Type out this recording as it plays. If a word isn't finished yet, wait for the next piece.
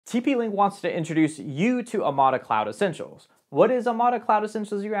TP-Link wants to introduce you to Omada Cloud Essentials. What is Omada Cloud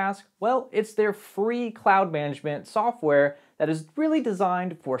Essentials, you ask? Well, it's their free cloud management software that is really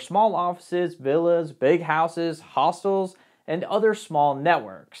designed for small offices, villas, big houses, hostels, and other small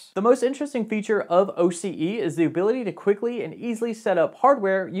networks. The most interesting feature of OCE is the ability to quickly and easily set up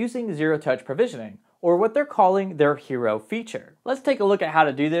hardware using zero-touch provisioning, or what they're calling their hero feature. Let's take a look at how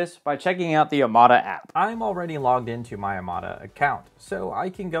to do this by checking out the Omada app. I'm already logged into my Omada account, so I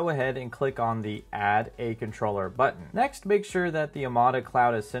can go ahead and click on the Add a Controller button. Next, make sure that the Omada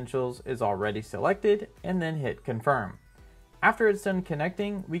Cloud Essentials is already selected, and then hit Confirm. After it's done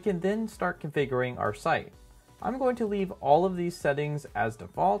connecting, we can then start configuring our site. I'm going to leave all of these settings as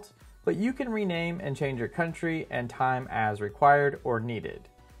default, but you can rename and change your country and time as required or needed.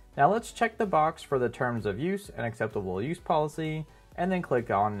 Now let's check the box for the terms of use and acceptable use policy, and then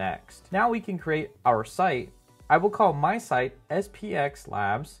click on Next. Now we can create our site. I will call my site SPX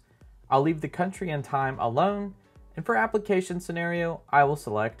Labs. I'll leave the country and time alone, and for application scenario, I will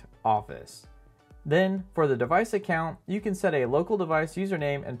select Office. Then, for the device account, you can set a local device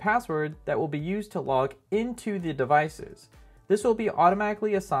username and password that will be used to log into the devices. This will be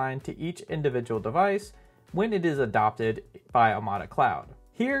automatically assigned to each individual device when it is adopted by Omada Cloud.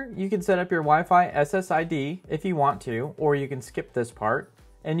 Here, you can set up your Wi-Fi SSID if you want to, or you can skip this part,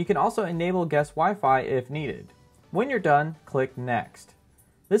 and you can also enable guest Wi-Fi if needed. When you're done, click Next.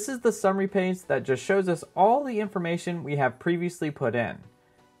 This is the summary page that just shows us all the information we have previously put in.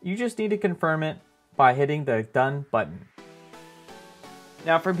 You just need to confirm it by hitting the Done button.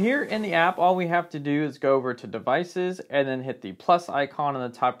 Now from here in the app, all we have to do is go over to Devices and then hit the plus icon in the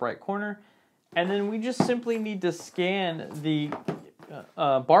top right corner, and then we just simply need to scan the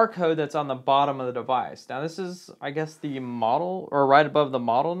barcode that's on the bottom of the device. Now this is, I guess, the model, or right above the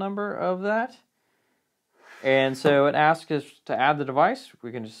model number of that. And so it asks us to add the device.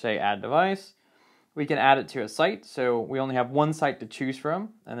 We can just say Add Device. We can add it to a site, so we only have one site to choose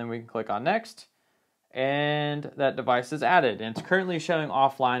from, and then we can click on Next, and that device is added. And it's currently showing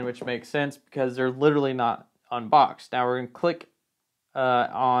offline, which makes sense because they're literally not unboxed. Now we're going to click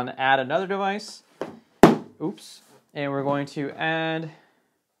on Add Another Device. Oops. And we're going to add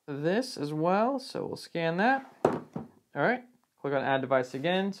this as well, so we'll scan that. All right, click on Add Device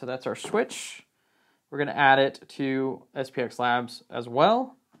again, so that's our switch. We're going to add it to SPX Labs as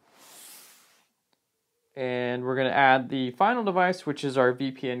well. And we're going to add the final device, which is our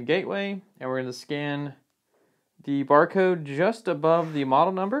VPN gateway, and we're going to scan the barcode just above the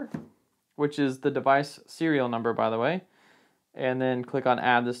model number, which is the device serial number, by the way, and then click on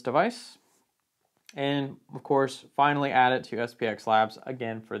Add This Device. And of course, finally add it to SPX Labs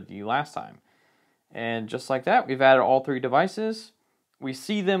again for the last time. And just like that, we've added all three devices. We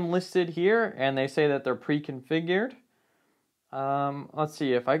see them listed here, and they say that they're pre-configured. Let's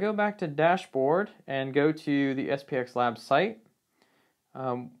see, if I go back to Dashboard and go to the SPX Labs site,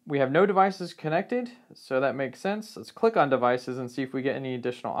 we have no devices connected, so that makes sense. Let's click on Devices and see if we get any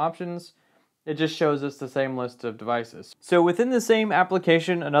additional options. It just shows us the same list of devices. So within the same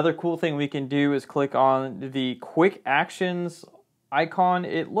application, another cool thing we can do is click on the Quick Actions icon.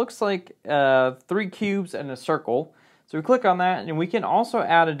 It looks like 3 cubes and a circle. So we click on that, and we can also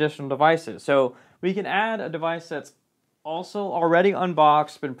add additional devices. So we can add a device that's also already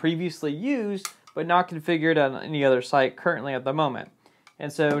unboxed, been previously used, but not configured on any other site currently at the moment.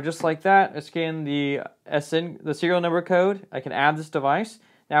 And so just like that, I scan the serial number code. I can add this device.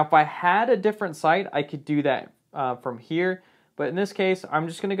 Now, if I had a different site, I could do that from here. But in this case, I'm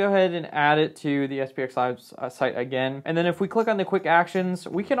just going to go ahead and add it to the SPX Labs site again. And then if we click on the quick actions,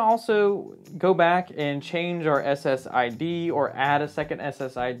 we can also go back and change our SSID or add a second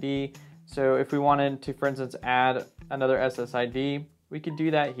SSID. So if we wanted to, for instance, add another SSID, we could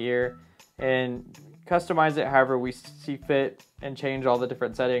do that here and customize it however we see fit and change all the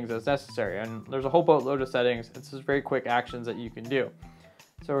different settings as necessary. And there's a whole boatload of settings. It's just very quick actions that you can do.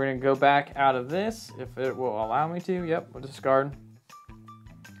 So we're going to go back out of this if it will allow me to. Yep, we'll discard.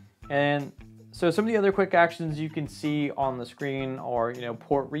 And so some of the other quick actions you can see on the screen are,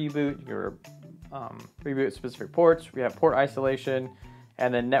 port reboot, your reboot specific ports. We have port isolation,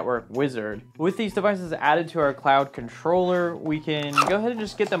 and then network wizard. With these devices added to our cloud controller, we can go ahead and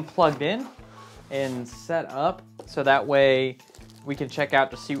just get them plugged in and set up, so that way we can check out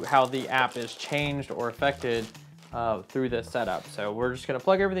to see how the app is changed or affected through this setup. So we're just going to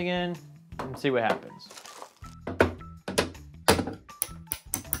plug everything in and see what happens.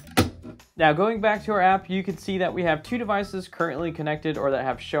 Now going back to our app, you can see that we have 2 devices currently connected or that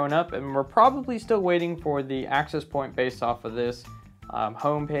have shown up, and we're probably still waiting for the access point based off of this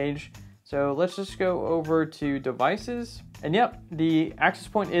home page. So let's just go over to Devices, And yep, the access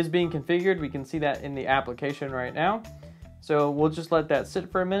point is being configured. We can see that in the application right now. So we'll just let that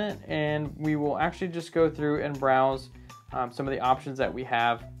sit for a minute, and we will actually just go through and browse some of the options that we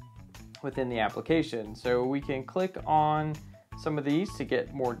have within the application. So we can click on some of these to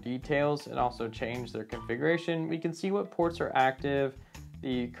get more details and also change their configuration. We can see what ports are active,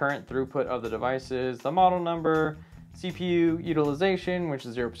 the current throughput of the devices, the model number, CPU utilization, which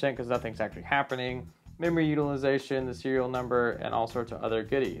is 0% because nothing's actually happening, memory utilization, the serial number, and all sorts of other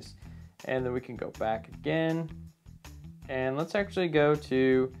goodies. And then we can go back again, and let's actually go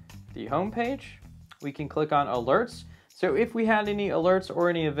to the home page. We can click on alerts. So if we had any alerts or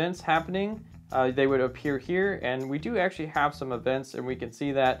any events happening, they would appear here, and we do actually have some events, and we can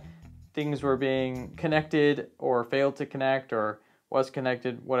see that things were being connected or failed to connect or was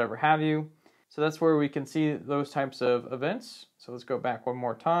connected, whatever have you. So that's where we can see those types of events. So let's go back one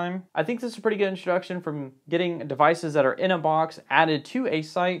more time. I think this is a pretty good introduction from getting devices that are in a box added to a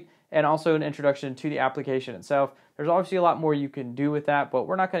site, and also an introduction to the application itself. There's obviously a lot more you can do with that, but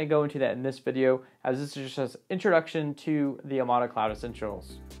we're not going to go into that in this video, as this is just an introduction to the Omada Cloud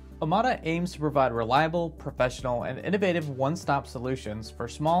Essentials. Omada aims to provide reliable, professional, and innovative one-stop solutions for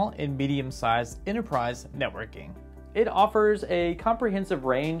small and medium-sized enterprise networking. It offers a comprehensive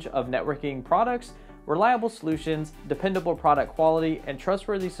range of networking products, reliable solutions, dependable product quality, and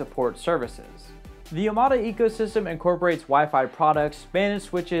trustworthy support services. The Omada ecosystem incorporates Wi-Fi products, managed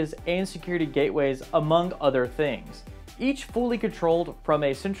switches, and security gateways, among other things, each fully controlled from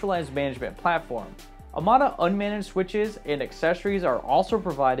a centralized management platform. Omada unmanaged switches and accessories are also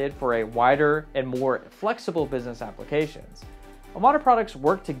provided for a wider and more flexible business applications. Omada products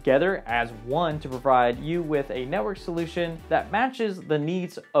work together as one to provide you with a network solution that matches the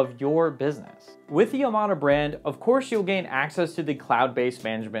needs of your business. With the Omada brand, of course, you'll gain access to the cloud-based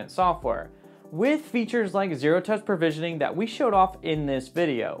management software, with features like zero-touch provisioning that we showed off in this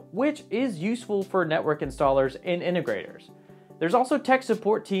video, which is useful for network installers and integrators. There's also tech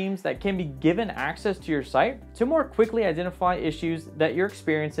support teams that can be given access to your site to more quickly identify issues that you're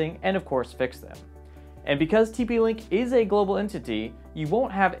experiencing and of course fix them. And because TP-Link is a global entity, you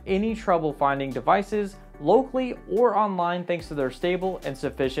won't have any trouble finding devices locally or online thanks to their stable and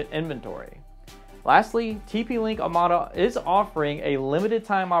sufficient inventory. Lastly, TP-Link Omada is offering a limited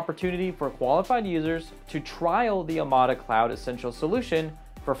time opportunity for qualified users to trial the Omada Cloud Essentials solution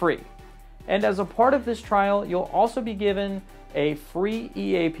for free. And as a part of this trial, you'll also be given a free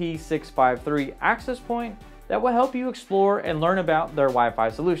EAP 653 access point that will help you explore and learn about their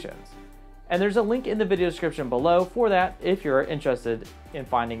Wi-Fi solutions. And there's a link in the video description below for that if you're interested in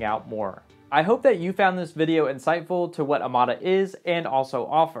finding out more. I hope that you found this video insightful to what Omada is and also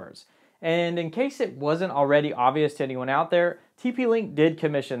offers. And in case it wasn't already obvious to anyone out there, TP-Link did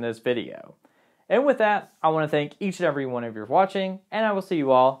commission this video. And with that, I want to thank each and every one of you for watching, and I will see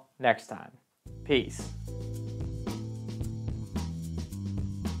you all next time. Peace.